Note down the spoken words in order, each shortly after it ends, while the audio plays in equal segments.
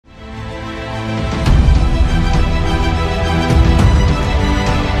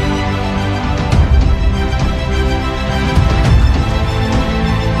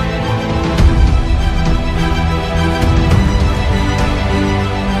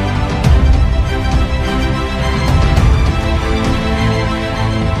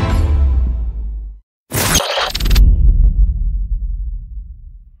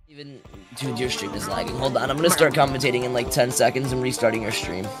lagging. Hold on, I'm gonna start commentating in like 10 seconds and restarting your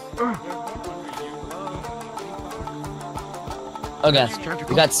stream. Okay,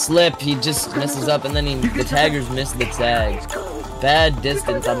 we got Slip, he just messes up, and then the taggers miss the tag. Bad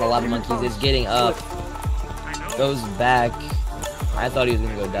distance on the Lava Monkeys, is getting up. Goes back. I thought he was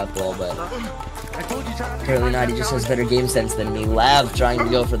gonna go death ball, but apparently not. He just has better game sense than me. Lav trying to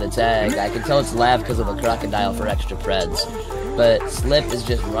go for the tag. I can tell it's Lav because of the crocodile for extra preds. But Slip is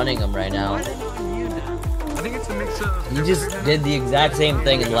just running him right now. He just did the exact same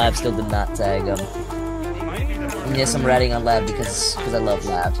thing and Lav still did not tag him. And yes, I'm ratting on Lav because I love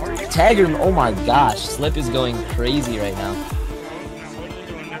Lav. Tagger, oh my gosh, Slip is going crazy right now.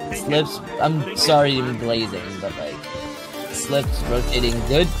 Slip's, I'm sorry to be blazing, but like, Slip's rotating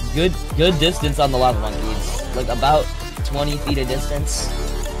good distance on the Lava Monkeys. Like about 20 feet of distance.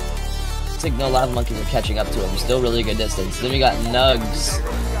 It's like no Lava Monkeys are catching up to him. Still really good distance. Then we got Nuggs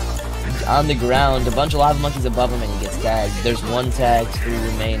on the ground. A bunch of Lava Monkeys above him and he gets tagged. There's one tag, 3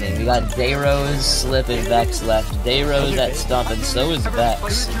 remaining. We got Dayros, Slip, and Vex left. Dayros at stump and so is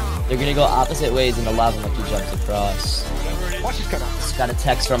Vex. They're gonna go opposite ways and the Lava Monkey jumps across. Just got a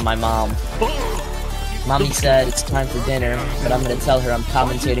text from my mom. Mommy said it's time for dinner, but I'm gonna tell her I'm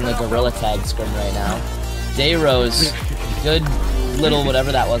commentating a gorilla tag scrim right now. Dayros, good little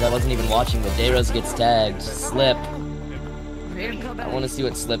whatever that was, I wasn't even watching, but Dayros gets tagged. Slip. I want to see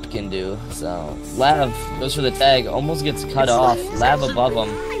what Slip can do. So, Lav goes for the tag, almost gets cut off. Lav above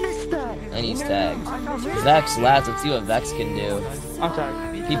him, and he's tagged. Vex last, let's see what Vex can do.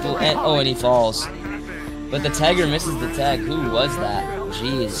 People, and oh, and he falls. But the tagger misses the tag. Who was that?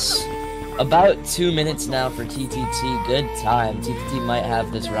 Jeez. About 2 minutes now for TTT. Good time. TTT might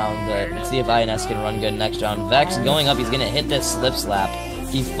have this round, but let's see if INS can run good next round. Vex going up. He's going to hit this slip slap.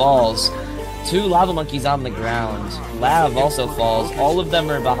 He falls. 2 Lava Monkeys on the ground. Lav also falls. All of them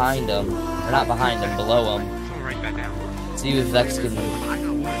are behind him. Or not behind him, below him. Let's see if Vex can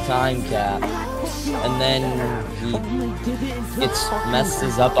time cap. And then he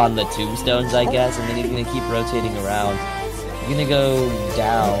messes up on the tombstones, I guess, and then he's going to keep rotating around. He's going to go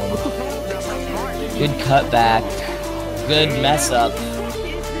down. Good cutback. Good mess up.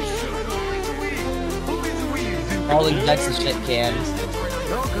 Falling Vex's shit cans.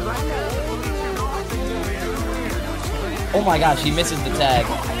 Oh my gosh, he misses the tag.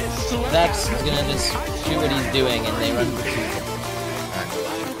 Vex is going to just shoot what he's doing, and they run for 2.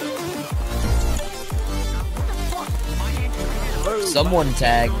 Someone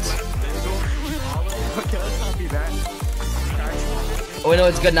tagged. Oh no,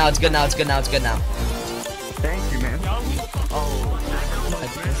 it's good now, it's good now, it's good now, it's good now. Thank you, man.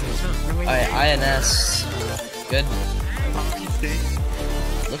 Alright, INS. Good.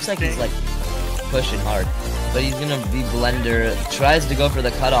 Looks like he's like pushing hard. But he's gonna be Blender. Tries to go for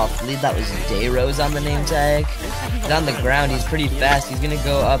the cutoff. I believe that was Dayros on the name tag. He's on the ground, he's pretty fast. He's gonna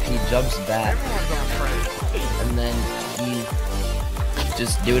go up, he jumps back. And then he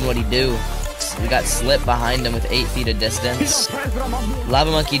just doing what he do. We got Slip behind him with 8 feet of distance.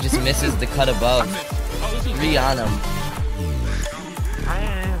 Lava Monkey just misses the cut above. 3 on him.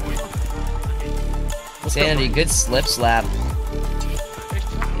 Sanity, good slip slap.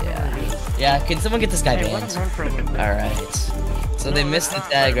 Yeah, can someone get this guy banned? Alright. So they missed the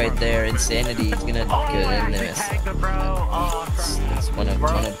tag right there. Insanity is gonna go in there. It's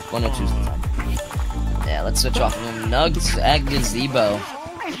 102 sometime. Yeah, let's switch off him. Nuggs at gazebo.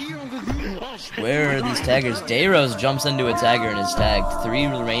 Where are these taggers? Dayros jumps into a tagger and is tagged. 3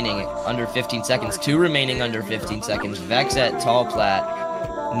 remaining under 15 seconds. 2 remaining under 15 seconds. Vex at tall plat.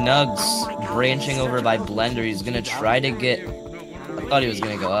 Nuggs branching over by Blender. He's gonna try to get... I thought he was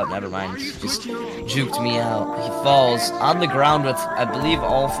gonna go up. Never mind. Just juked me out. He falls on the ground with, I believe,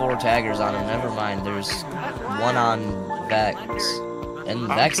 all 4 taggers on him. Never mind. There's 1 on Vex. And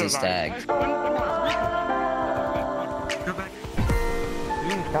Vex is tagged.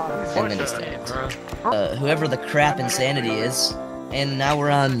 And then he's tagged. Whoever the crap Insanity is. And now we're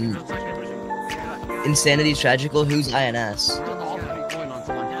on Insanity Tragical. Who's INS?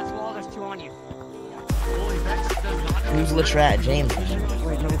 Who's Latrat? James.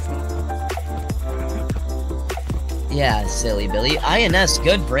 Yeah, silly Billy. INS,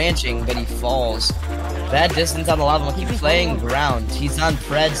 good branching, but he falls. Bad distance on the Lava Monkey, playing ground. He's on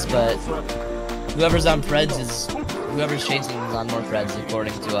Preds, but whoever's on Preds is... Whoever's chasing is on more Preds,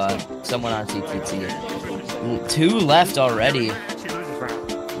 according to someone on TTT. 2 left already.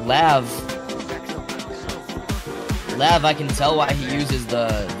 Lav, I can tell why he uses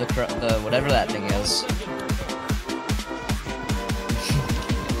the whatever that thing is.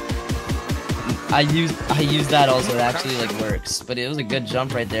 I used that also. It actually like works, but it was a good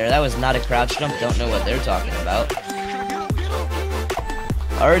jump right there. That was not a crouch jump. Don't know what they're talking about.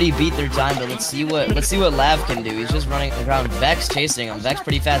 Already beat their time, but let's see what Lav can do. He's just running around. Vex chasing him. Vex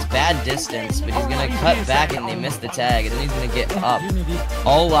pretty fast, bad distance, but he's gonna cut back and they miss the tag, and then he's gonna get up.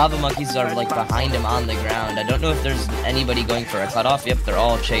 All lava monkeys are like behind him on the ground. I don't know if there's anybody going for a cutoff. Yep, they're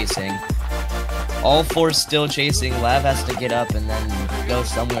all chasing. All four still chasing. Lav has to get up and then go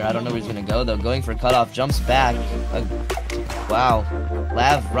somewhere. I don't know where he's gonna go though. Going for cutoff, jumps back. Wow,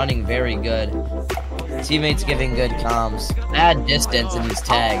 Lav running very good. Teammates giving good comms. Bad distance in these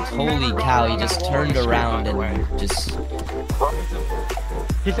tags. Holy cow, he just turned around and just...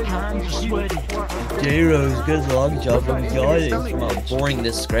 Dayros, good long jump. I'm yawning from how boring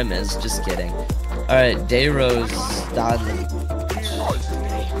this scrim is. Just kidding. Alright, Dayros done.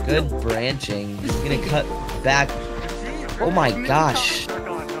 Good branching. He's gonna cut back. Oh my gosh.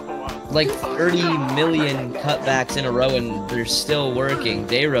 Like 30 million cutbacks in a row and they're still working.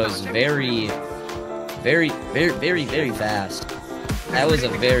 Dayros very fast. That was a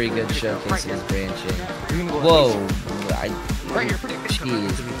very good showcase of his branching. Whoa.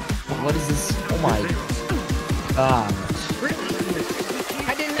 Jeez. What is this? Oh my gosh.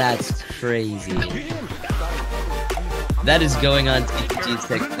 That's crazy. That is going on TTT's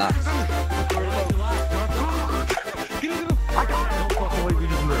TikTok.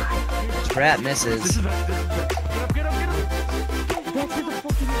 Trap misses.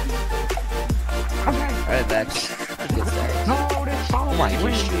 Alright, Vex. Good start. Oh my,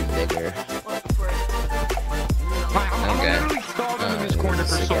 you're stream bigger. Okay.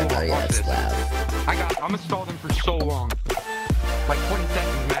 Oh yeah, it's loud. I'm installed him for so long. Like 20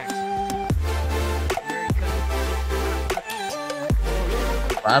 seconds max.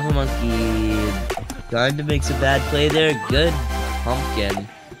 Lava Monkey kinda makes a bad play there. Good pumpkin.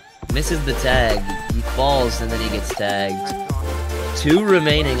 Misses the tag. He falls and then he gets tagged. 2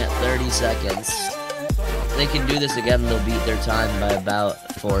 remaining at 30 seconds. If they can do this again, they'll beat their time by about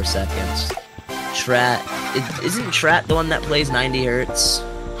 4 seconds. Isn't Trat the one that plays 90 hertz?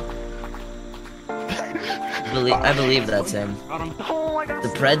 I believe that's him. The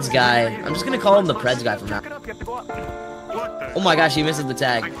Preds guy. I'm just gonna call him the Preds guy from now. Oh my gosh, he misses the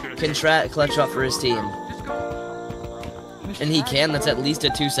tag. Can Trat clutch up for his team? And he can. That's at least a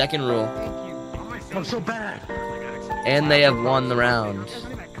 2-second rule. I'm so bad. And they have won the round.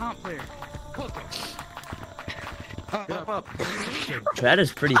 Trat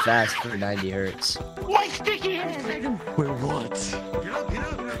is pretty fast for 90 hertz. My sticky hand! Wait, what?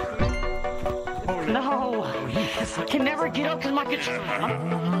 No! I can never get up because my controller.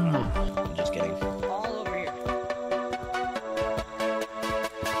 I'm just kidding.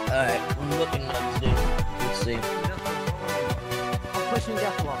 Alright, I'm looking up, dude. Let's see. I'm pushing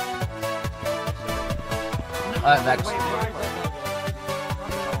death block. Alright, Vex.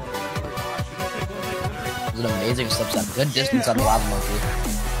 This is an amazing slip step. Good distance on the lava monkey.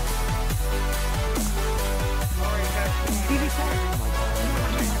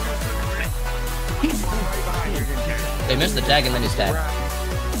 They missed the tag and then he's tagged.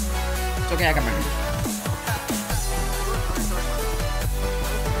 It's okay, I can remember.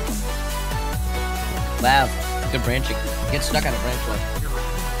 Wow, good branching. Gets stuck on a branch though.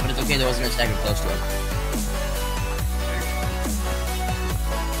 But it's okay, there wasn't a stagger close to him.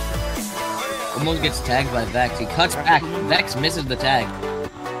 Almost gets tagged by Vex. He cuts back. Vex misses the tag.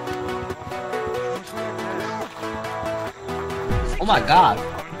 Oh my god.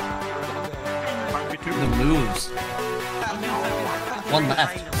 The moves. One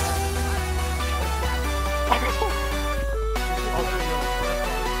left.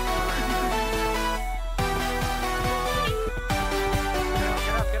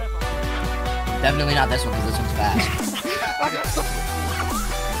 Definitely not this one because this one's fast.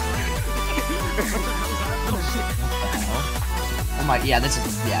 Oh my, yeah, this is,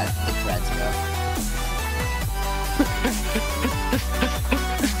 yeah, the threads, bro.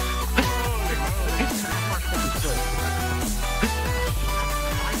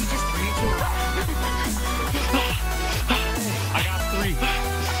 I got 3.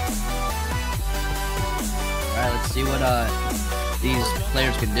 Alright, let's see what, these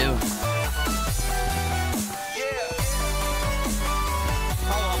players can do.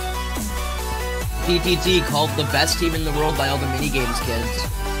 TTT called the best team in the world by all the minigames kids.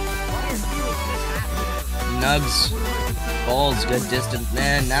 Nuggs, balls, good distance.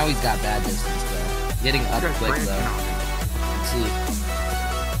 Man, now he's got bad distance though. Getting up quick though. Let's see.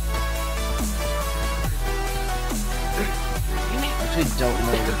 I actually don't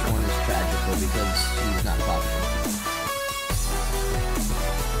know which one is tragical because he's not popular.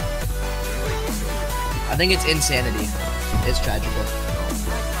 I think it's insanity. It's tragical.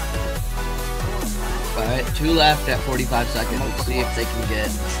 Alright, 2 left at 45 seconds. Let's see if they can get...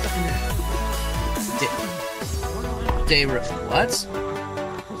 Dayros. What?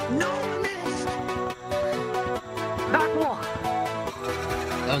 No miss. Back wall.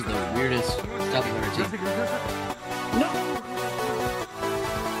 That was the weirdest stuff I've ever seen. No.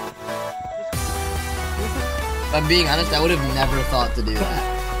 If I'm being honest, I would have never thought to do that.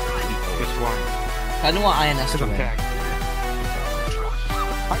 Just why? I don't want INS to Because I'm win. tagged.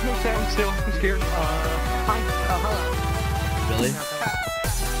 I have no sound still. I'm scared. Hi. Hello. Really?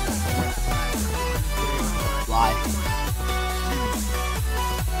 Lie.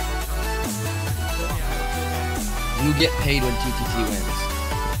 You get paid when TTT wins.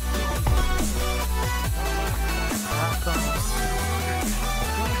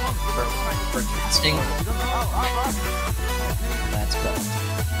 Sting. That's correct.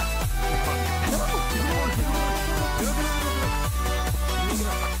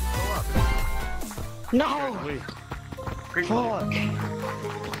 No. Fuck.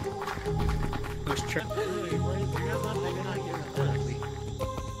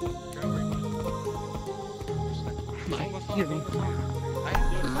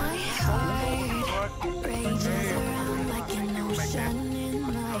 My heart rages around like an ocean in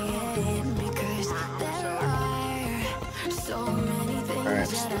my head because there are so many things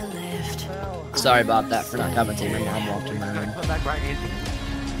that I left. Sorry about that for not commentating. My mom walked in my room.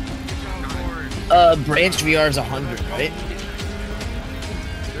 Branched VR is 100, right?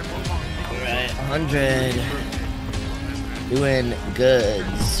 Alright, 100. Doing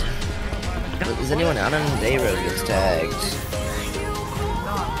goods. Is anyone out on Dayros gets tagged?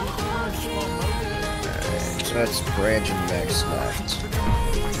 Alright, so that's Branch and Vex left.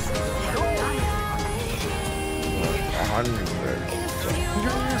 100.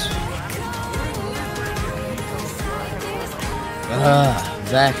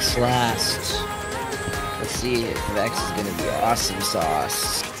 Vex last. Let's see if Vex is gonna be awesome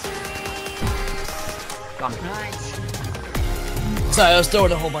sauce. Sorry, I was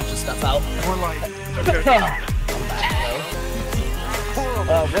throwing a whole bunch of stuff out. We're like,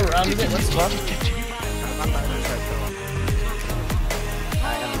 What round is it? What's fun?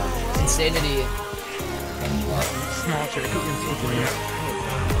 Insanity. small chick.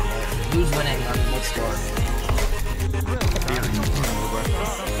 Who's winning on what score?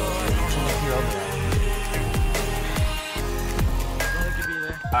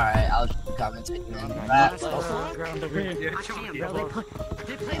 Alright, I'll commentate and then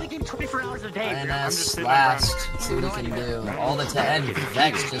They play the game 24 hours a day. INS last. See what he can do. All the 10.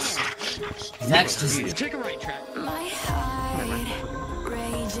 Vex just. Take a right track. My heart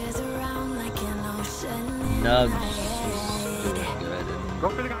rages around like an ocean in Nuggs my is doing good. Go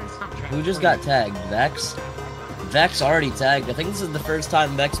for the guy in Snapchat. Who just got tagged? Vex? Vex already tagged. I think this is the first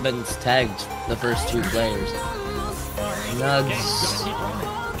time Vex been tagged the first 2 players. Nuggs.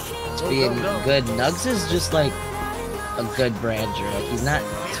 It's being good. Nuggs is just like a good brancher. Like he's not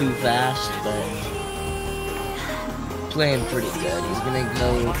too fast, but playing pretty good. He's gonna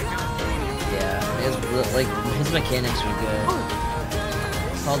go. Yeah, his mechanics are good.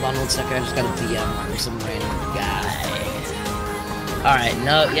 Hold on 1 second. I just got a DM from some random guy. All right,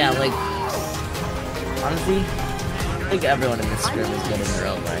 no, yeah, like honestly, I think everyone in this scrim is good in their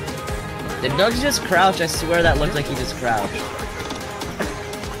own way. Did Nuggs just crouch? I swear that looked like he just crouched.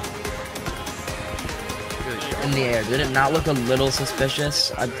 In the air. Did it not look a little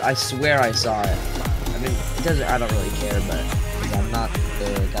suspicious? I swear I saw it. I mean, it doesn't. I don't really care, but I'm not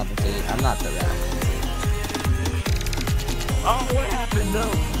the complicated. I'm not the ref. Oh, what happened? No.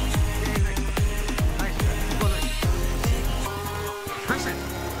 Prison.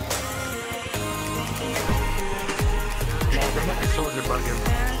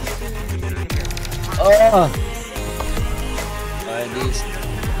 Oh! Alright,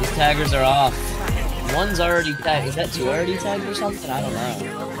 these taggers are off. One's already tagged. Is that 2 already tagged or something? I don't know.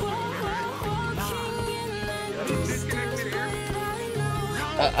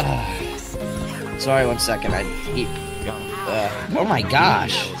 Sorry, 1 second. Oh my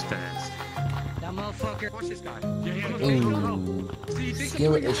gosh. That motherfucker. Watch this guy. Ooh.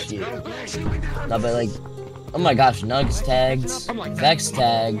 Skill issue. No, but like, oh my gosh, Nuggs tagged, Vex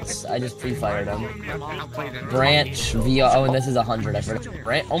tagged. I just pre-fired him. Branch VR. Oh, and this is 100. I forgot.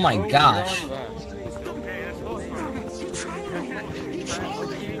 Branch. Oh my gosh.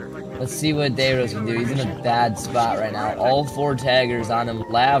 Let's see what Dayros can do. He's in a bad spot right now. All 4 taggers on him.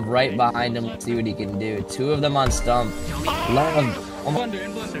 Lav right behind him. Let's see what he can do. 2 of them on stump. Lav. Oh my.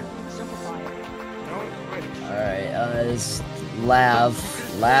 Alright, it's Lav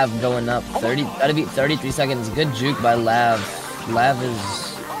going up 30, gotta beat 33 seconds. Good juke by Lav. Lav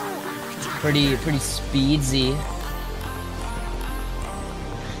is pretty speedsy.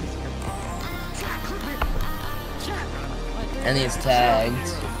 And he's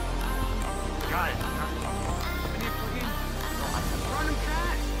tagged.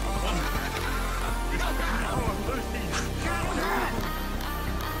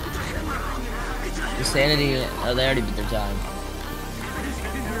 Sanity, oh, they already beat their time.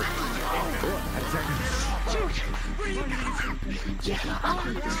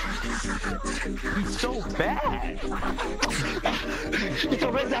 He's so bad. It's a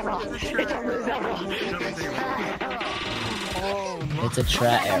Riz error. It's a Riz error. It's a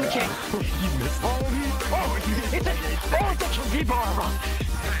trap error. It's a Trivibo error.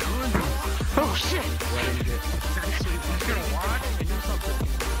 Oh shit.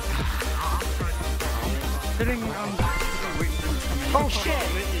 Oh shit!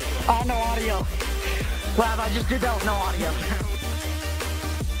 No audio. Lav, I just did that with no audio.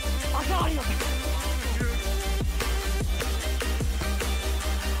 I got you.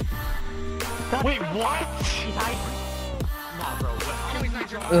 Wait, what? Nah, bro.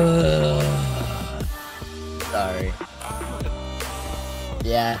 Sorry.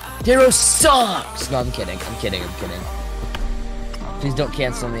 Yeah. Dayros sucks! No, I'm kidding. Please don't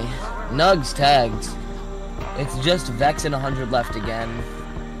cancel me. Nuggs tagged. It's just Vex and 100 left again.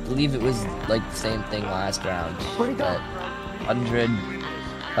 I believe it was like the same thing last round. Where'd he go? 100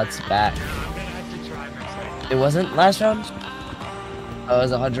 cuts back. It wasn't last round? Oh, it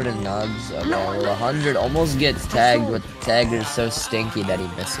was 100 and Nuggs. Okay, well, 100 almost gets tagged, but the tagger's so stinky that he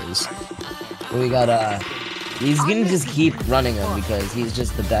misses. We got, he's gonna just keep running him because he's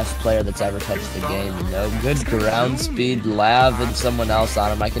just the best player that's ever touched the game, you know? Good ground speed, Lav, and someone else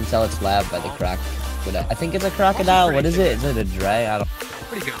on him. I can tell it's Lav by the crack. I think it's a crocodile. What is it? Is it a dray? I don't.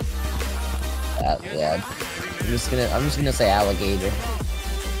 Pretty good. Yeah. I'm just gonna say alligator.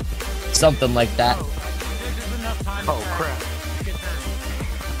 Something like that. Oh crap.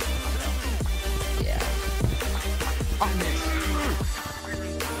 Yeah.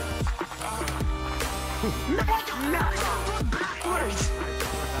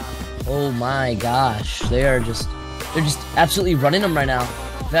 Oh my gosh. They're just absolutely running them right now.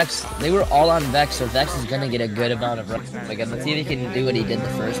 Vex, they were all on Vex, so Vex is gonna get a good amount of runs. Again, let's see if he can do what he did the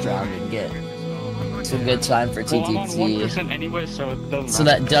first round and get some good time for TTT. Well, I'm on 1% anyway, so it doesn't so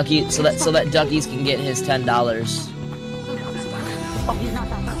that Duckies can get his $10.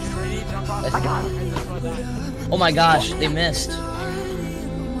 Oh my gosh, they missed.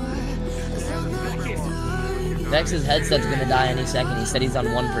 Vex's headset's gonna die any second. He said he's on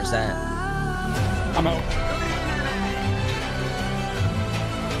 1%. I'm out.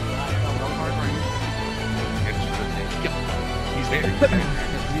 He's there.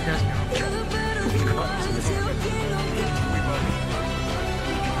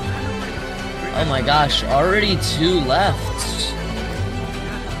 Oh my gosh, already 2 left.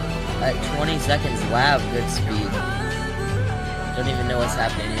 At 20 seconds, Lav, good speed. Don't even know what's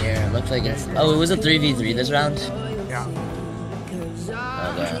happening here. Looks like it's... Oh, it was a 3v3 this round? Yeah.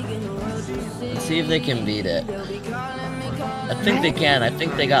 Okay. Let's see if they can beat it. I think they can. I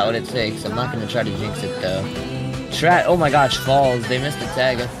think they got what it takes. I'm not going to try to jinx it, though. Strat, oh my gosh, falls. They missed the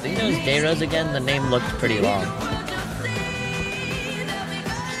tag. I think it was Dayros again. The name looked pretty long.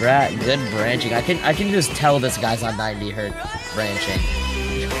 Strat, good branching. I can just tell this guy's on 90 hertz branching.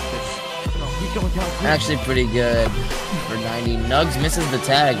 Actually pretty good for 90. Nuggs misses the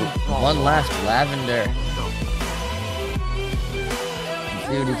tag. 1 left. Lavender.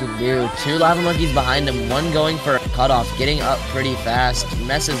 See what he can do. 2 lava monkeys behind him. 1 going for a cutoff. Getting up pretty fast.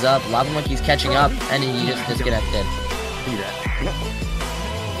 Messes up. Lava monkey's catching up. And he just disconnected. See that.